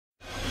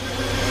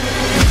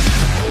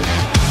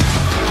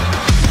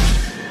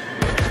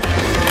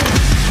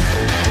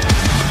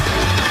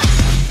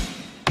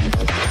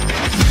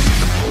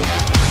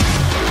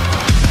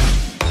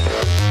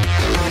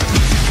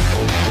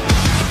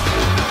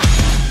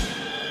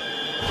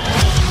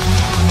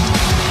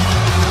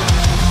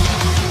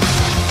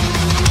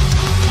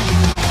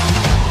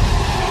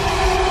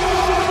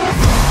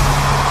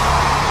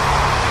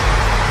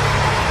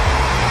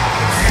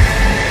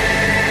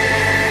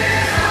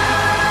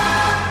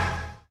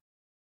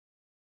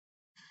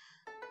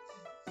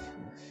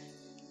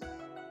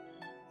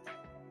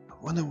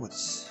Wonder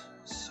what's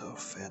so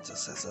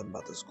fantasizing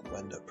about this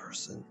Gwenda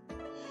person.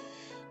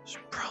 She's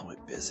probably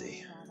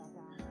busy.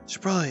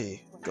 Should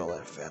probably go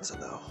let Fanta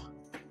know.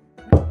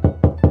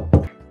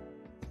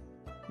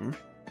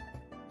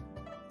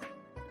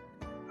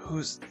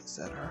 Is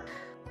that her?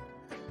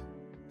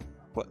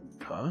 What?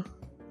 Huh?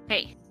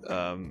 Hey.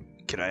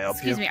 Can I help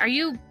you? Excuse me, are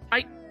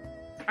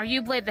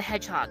you Blade the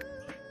Hedgehog?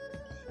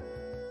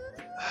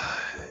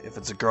 If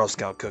it's a Girl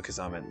Scout cookies,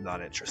 I'm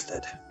not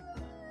interested.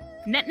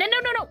 No.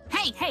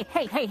 Hey.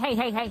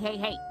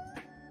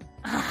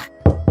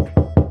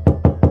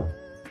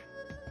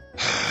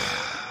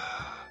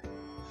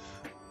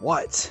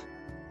 What?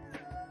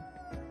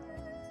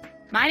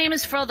 My name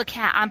is Frill the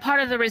Cat. I'm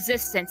part of the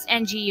Resistance,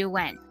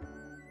 NGUN.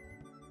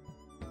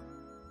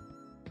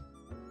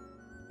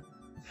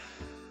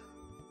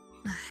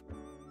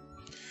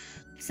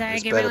 Sorry, I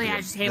get really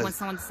agitated when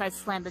someone decides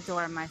to slam the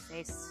door in my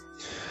face.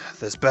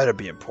 This better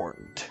be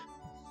important.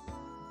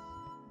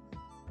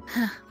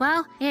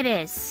 Well, it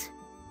is.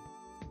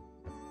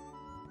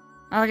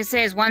 All I can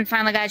say is one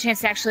finally got a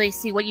chance to actually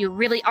see what you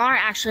really are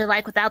actually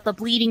like without the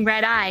bleeding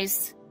red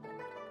eyes.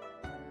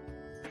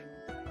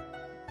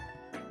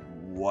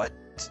 What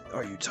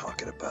are you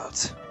talking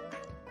about?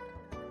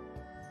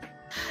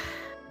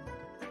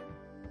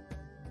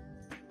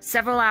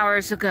 Several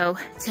hours ago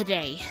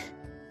today,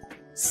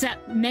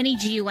 many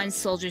GUN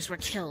soldiers were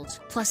killed,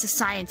 plus a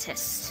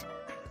scientist.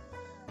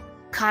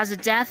 Cause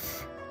of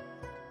death?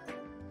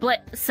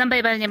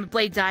 Somebody by the name of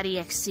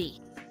Blade.exe.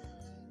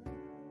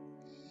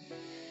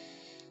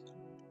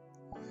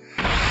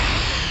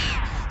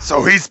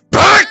 So he's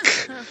back!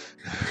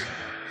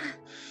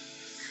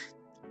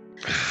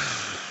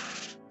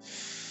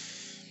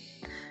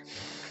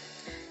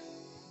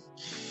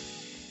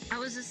 I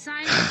was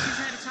assigned to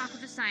try to talk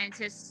with the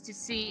scientists to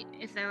see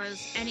if there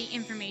was any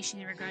information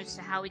in regards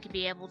to how we could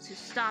be able to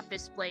stop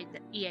this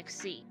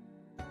Blade.exe.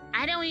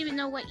 I don't even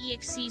know what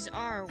EXEs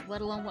are, let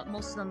alone what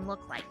most of them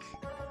look like.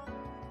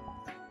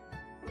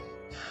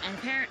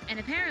 And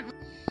apparently,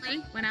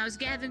 when I was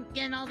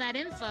getting all that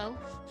info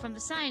from the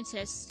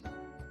scientist,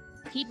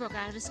 he broke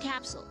out of his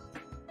capsule.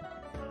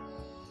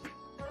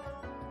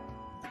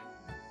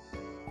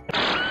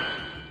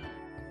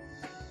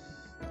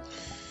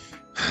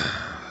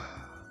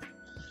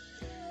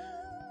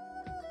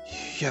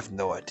 You have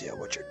no idea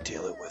what you're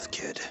dealing with,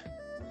 kid.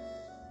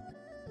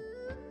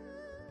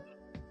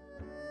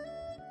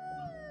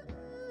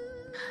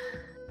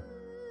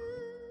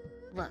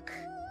 Look,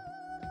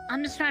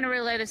 I'm just trying to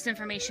relay this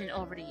information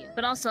over to you,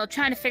 but also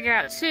trying to figure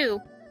out,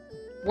 too,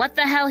 what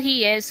the hell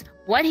he is,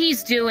 what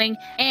he's doing,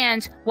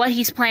 and what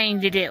he's planning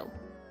to do.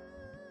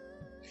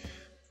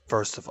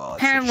 First of all,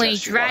 apparently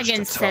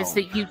Dragon says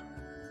that you...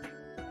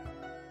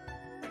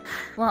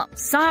 Well,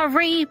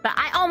 sorry, but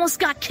I almost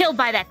got killed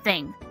by that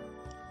thing.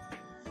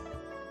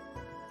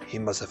 He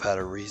must have had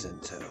a reason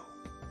to.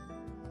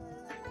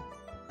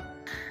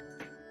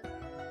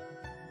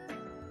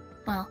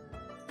 Well,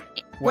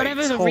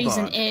 whatever the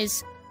reason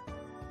is...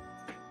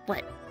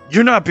 What?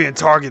 You're not being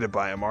targeted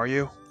by him, are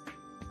you?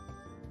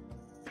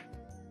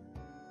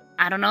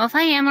 I don't know if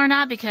I am or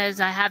not, because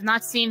I have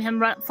not seen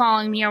him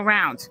following me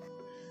around.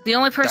 The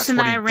only person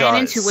that I ran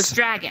into was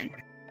Dragon.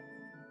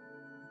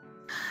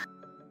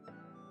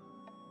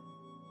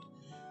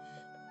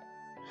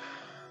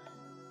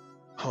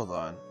 Hold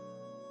on.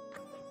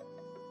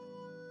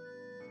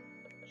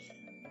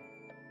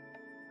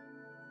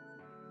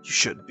 You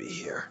shouldn't be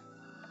here.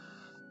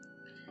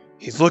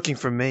 He's looking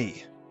for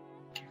me.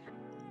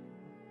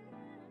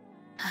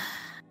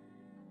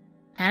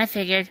 Kinda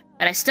figured,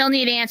 but I still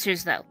need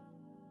answers, though.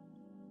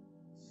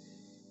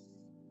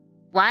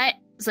 Why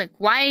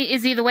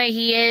is he the way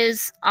he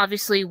is?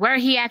 Obviously, where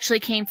he actually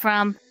came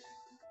from.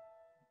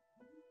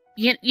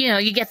 You know,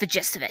 you get the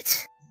gist of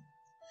it.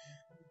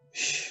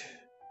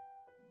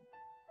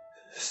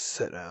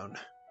 Sit down.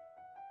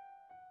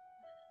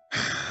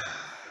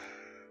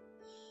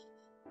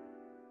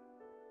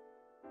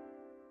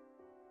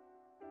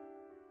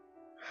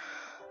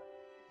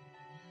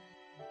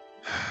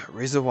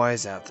 Reason why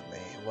he's after me.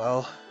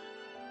 Well,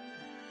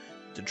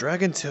 did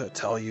Dragon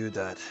tell you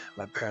that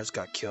my parents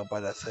got killed by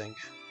that thing?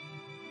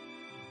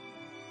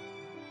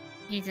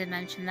 He did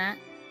mention that.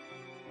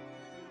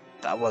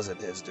 That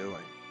wasn't his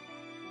doing.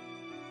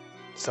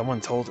 Someone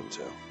told him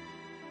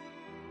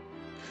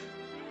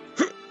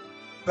to.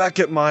 Back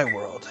at my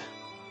world,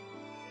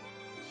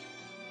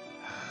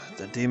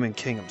 the Demon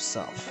King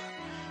himself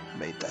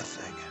made that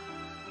thing.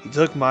 He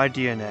took my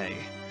DNA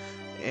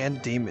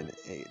and demon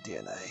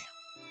DNA.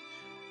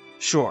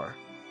 Sure,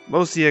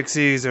 most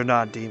EXEs are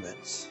not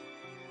demons.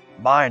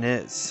 Mine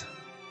is.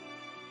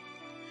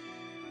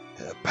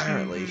 And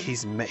apparently,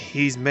 he's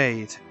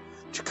made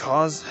to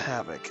cause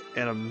havoc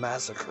and a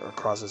massacre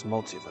across his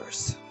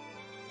multiverse.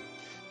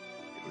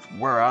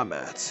 Where I'm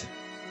at.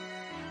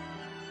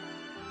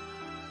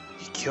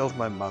 He killed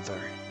my mother,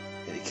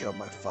 and he killed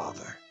my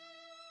father.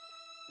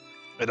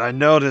 And I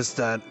noticed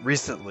that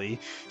recently,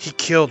 he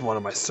killed one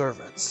of my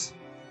servants.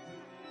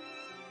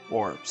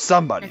 Or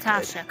somebody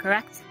Natasha, did.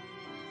 Correct?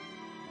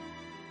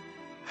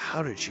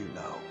 How did you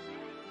know?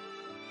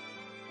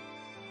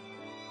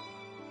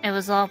 It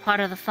was all part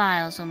of the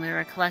files when we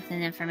were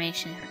collecting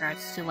information in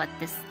regards to what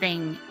this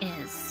thing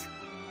is.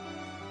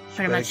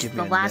 Pretty much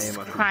the last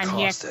crime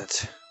here.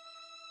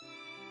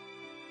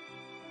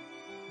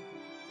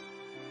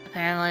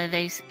 Apparently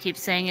they keep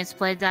saying it's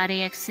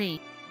Blade.exe.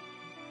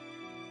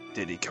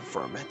 Did he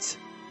confirm it?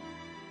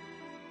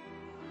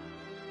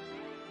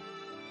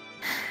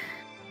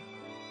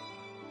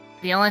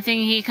 The only thing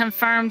he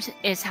confirmed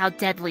is how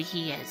deadly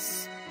he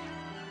is.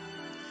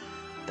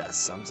 That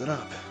sums it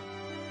up.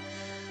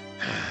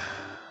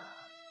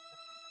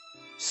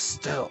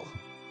 Still,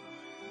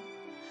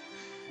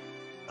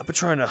 I've been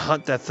trying to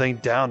hunt that thing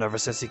down ever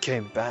since he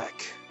came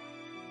back.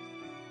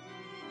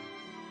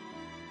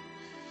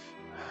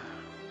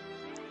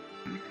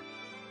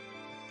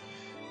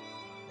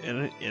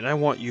 And I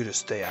want you to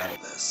stay out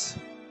of this.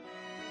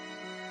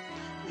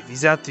 If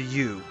he's after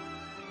you,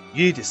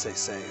 you need to stay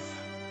safe.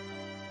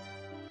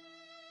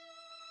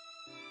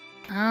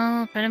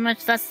 Oh, pretty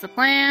much that's the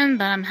plan,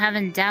 but I'm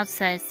having doubts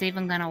that it's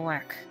even gonna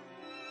work.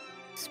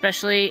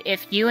 Especially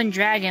if you and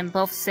Dragon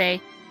both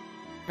say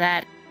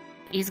that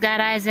he's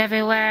got eyes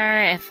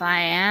everywhere, if I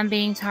am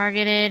being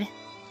targeted.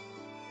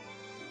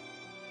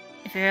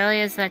 If it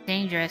really is that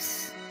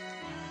dangerous,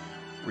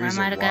 where am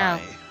I to go?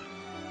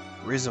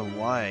 Reason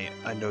why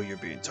I know you're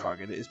being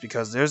targeted is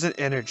because there's an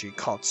energy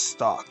called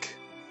stock.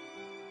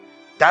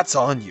 That's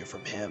on you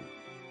from him.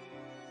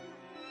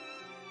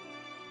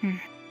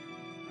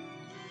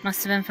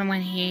 Must have been from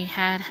when he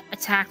had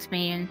attacked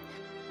me and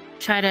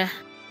tried to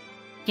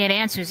get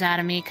answers out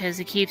of me, because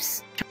he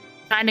keeps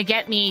trying to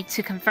get me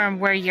to confirm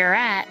where you're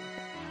at.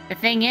 The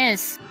thing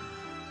is,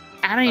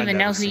 I don't even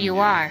know who you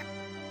are.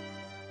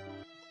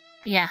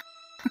 Yeah.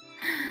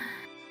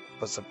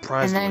 But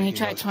surprisingly, and then he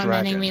tried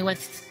tormenting me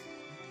with...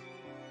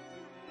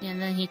 And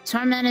then he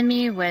tormented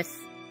me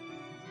with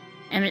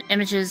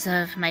images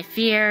of my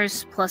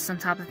fears, plus on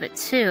top of it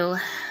too,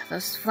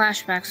 those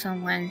flashbacks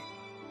on when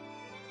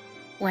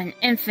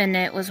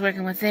Infinite was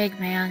working with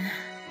Eggman.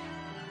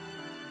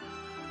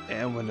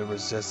 And when the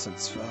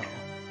Resistance fell.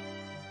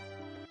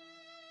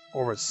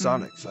 Or when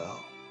Sonic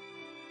fell.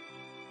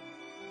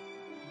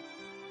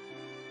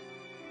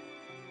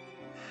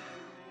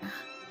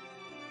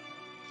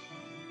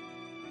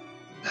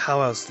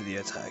 How else did he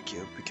attack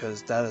you?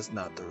 Because that is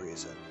not the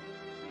reason.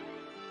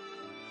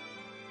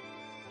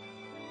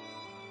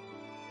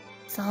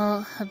 It's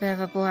all a bit of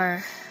a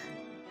blur.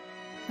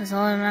 Because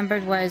all I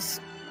remembered was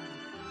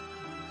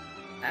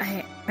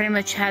I pretty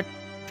much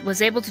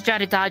was able to try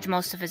to dodge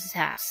most of his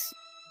attacks.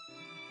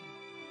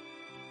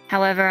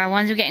 However, I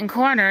wanted to get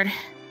cornered.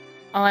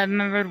 All I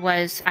remembered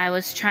was I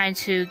was trying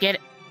to get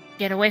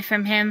away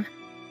from him,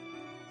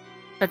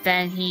 but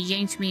then he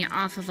yanked me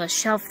off of a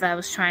shelf that I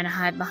was trying to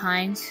hide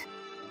behind.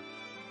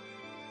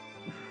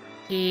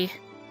 He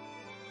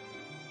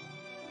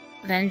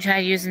then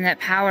tried using that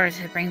power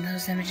to bring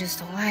those images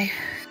to life.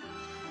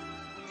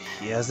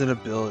 He has an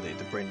ability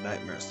to bring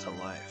nightmares to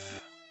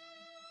life.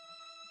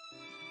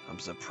 I'm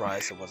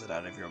surprised it wasn't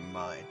out of your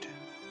mind.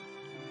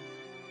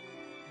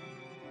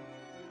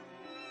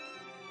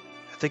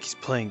 I think he's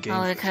playing games.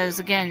 Oh, because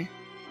again,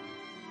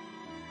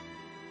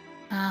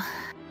 all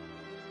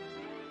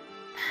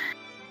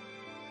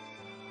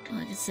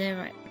I can say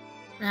right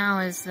now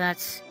is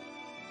that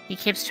he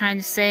keeps trying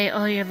to say,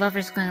 "Oh, your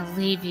lover's gonna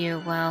leave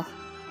you." Well,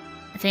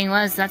 the thing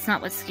was, that's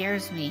not what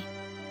scares me.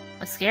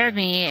 What scared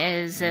me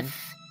is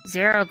if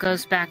Zero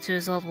goes back to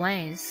his old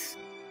ways.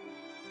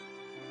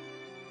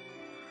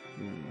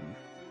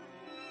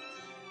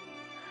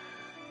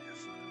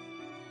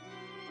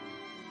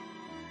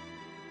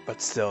 But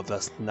still,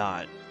 that's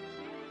not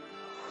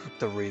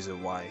the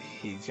reason why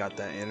he got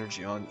that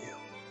energy on you.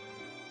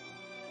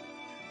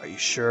 Are you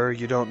sure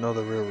you don't know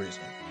the real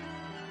reason?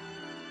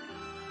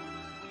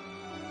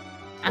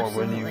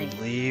 Absolutely. Or when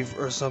you leave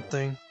or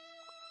something?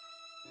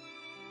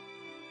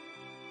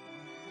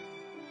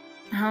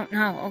 I don't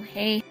know,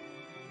 okay?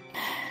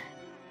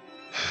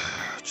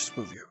 Just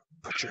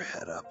put your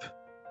head up.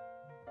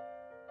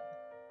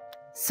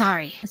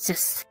 Sorry, it's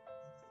just...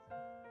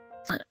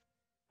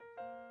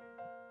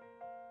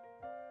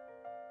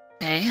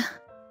 Okay.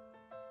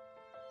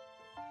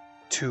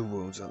 2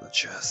 wounds on the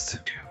chest.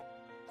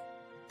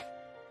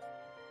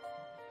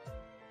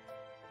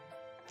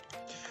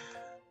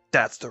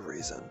 That's the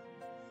reason.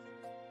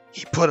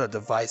 He put a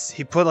device,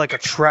 he put like a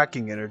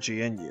tracking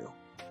energy in you.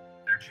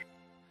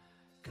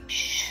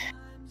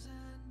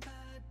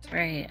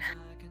 Right.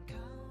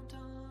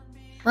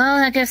 Well,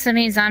 I guess that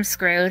means I'm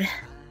screwed.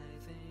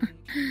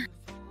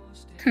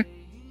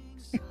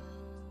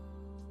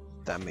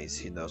 That means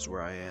he knows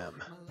where I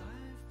am.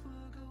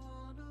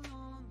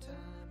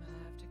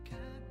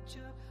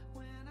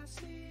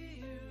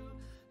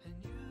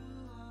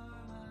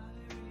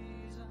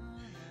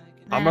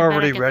 I'm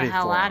already ready for him. Get the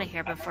hell out of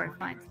here before he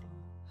finds.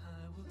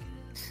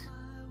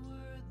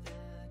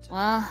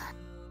 Well,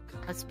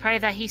 let's pray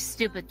that he's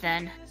stupid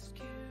then.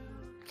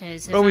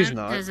 Because oh, he's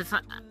not. Because if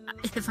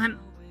I'm,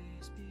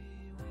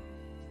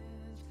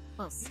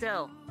 well,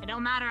 still, it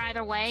don't matter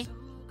either way.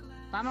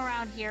 If I'm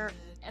around here,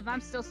 if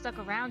I'm still stuck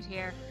around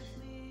here,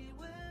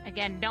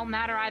 Again, don't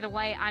matter either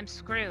way, I'm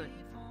screwed.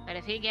 But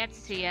if he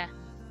gets to you,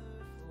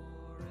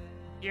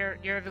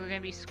 you're going to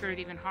be screwed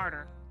even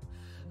harder.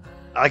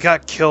 I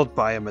got killed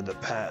by him in the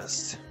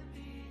past.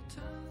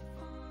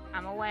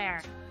 I'm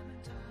aware.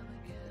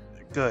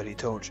 Good, he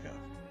told you.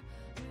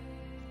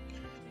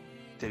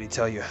 Did he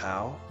tell you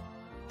how?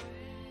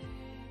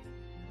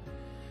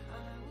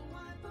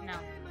 No.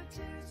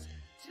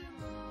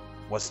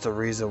 What's the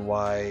reason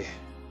why...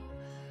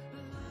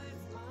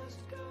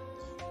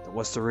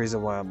 What's the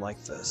reason why I'm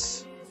like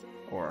this?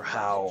 Or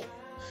how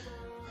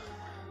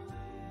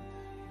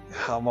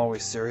I'm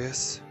always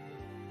serious?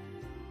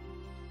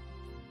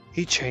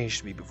 He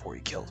changed me before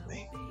he killed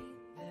me.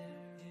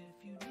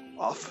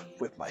 Off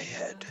with my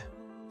head.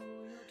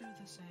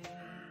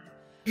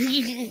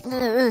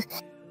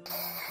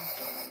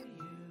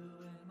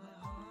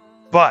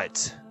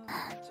 But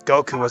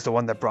Goku was the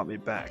one that brought me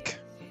back.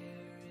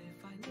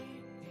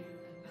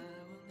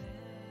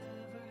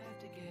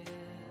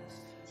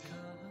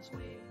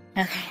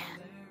 Okay.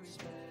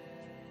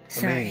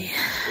 Sorry. I mean,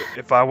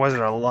 if I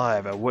wasn't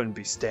alive, I wouldn't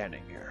be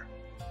standing here.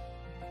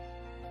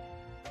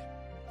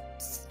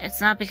 It's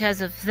not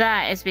because of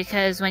that, it's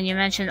because when you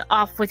mentioned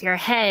off with your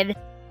head,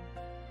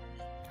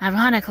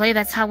 ironically,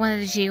 that's how one of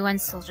the GUN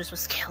soldiers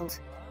was killed.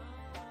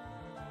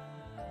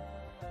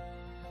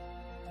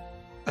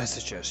 I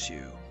suggest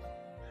you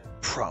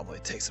probably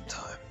take some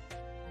time.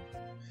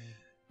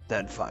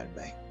 Then find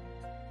me.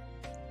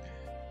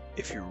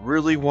 If you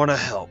really want to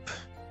help,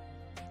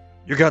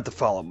 you're going to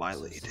follow my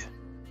lead.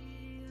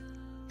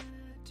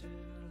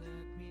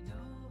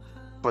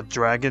 But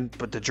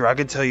the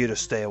dragon tell you to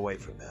stay away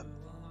from him.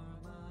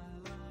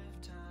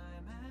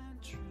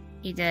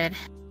 He did.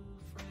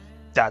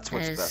 That's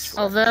what's best for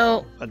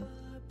although him.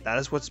 That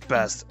is what's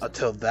best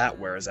until that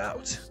wears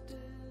out.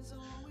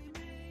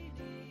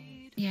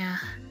 Yeah.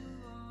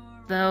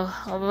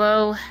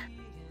 Although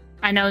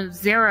I know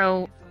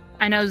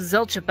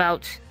zilch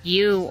about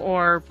you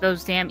or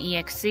those damn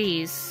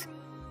EXCs.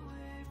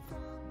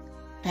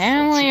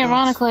 Apparently,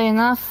 ironically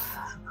enough.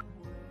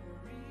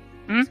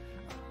 Hmm?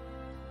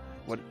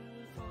 What?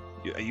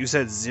 You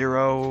said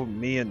zero,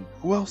 me, and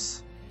who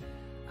else?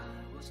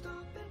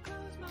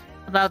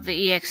 About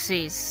the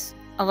EXCs.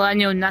 Although I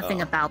knew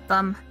nothing about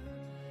them.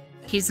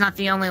 He's not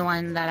the only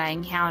one that I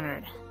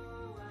encountered.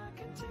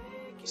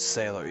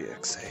 Sailor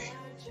EXE.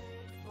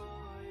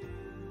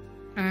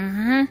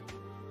 Mm-hmm.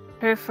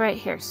 Proof right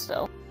here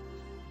still.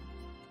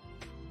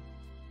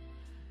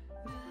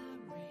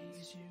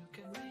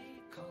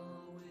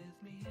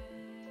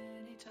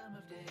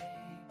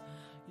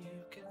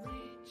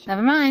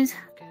 Never mind.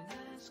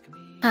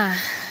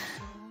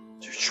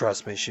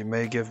 Trust me, she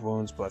may give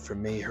wounds, but for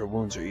me, her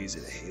wounds are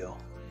easy to heal.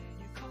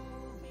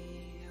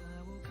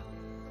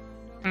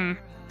 Hmm.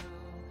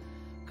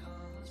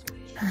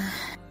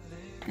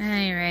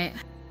 Alright.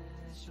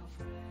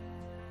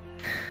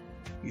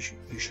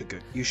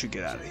 You should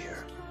get out of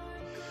here.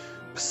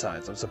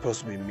 Besides, I'm supposed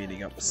to be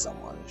meeting up with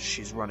someone.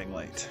 She's running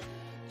late.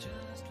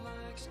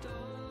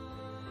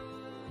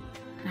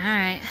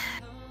 Alright.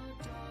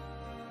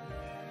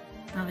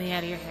 I'll be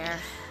out of your hair.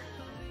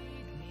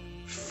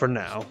 For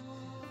now.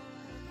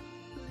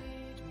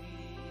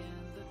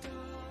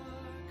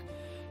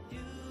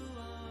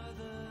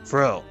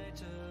 Frill.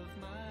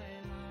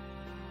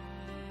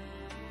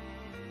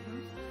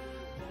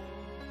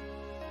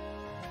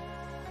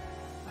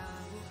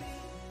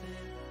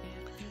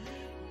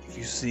 If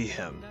you see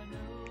him,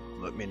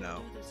 let me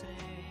know.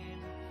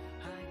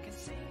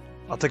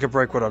 I'll take a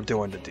break what I'm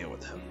doing to deal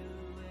with him.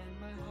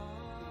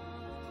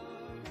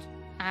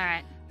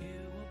 Alright.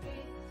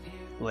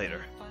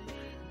 Later.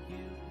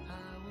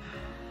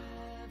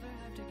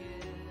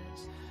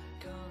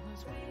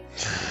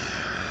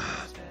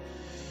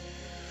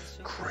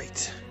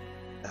 Great.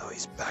 Now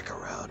he's back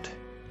around.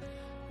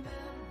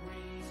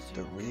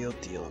 The real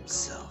deal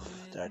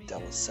himself that I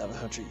dealt with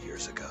 700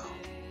 years ago.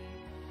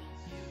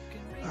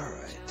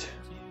 Alright.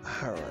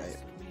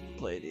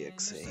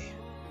 Blade.exe.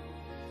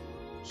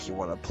 You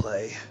wanna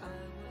play?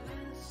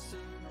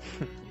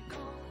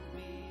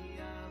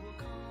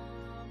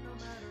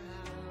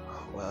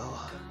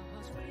 Well...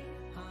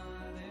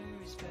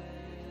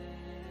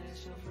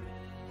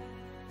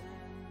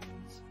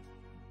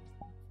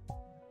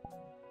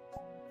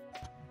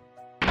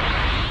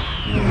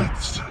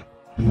 Let's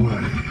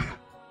play.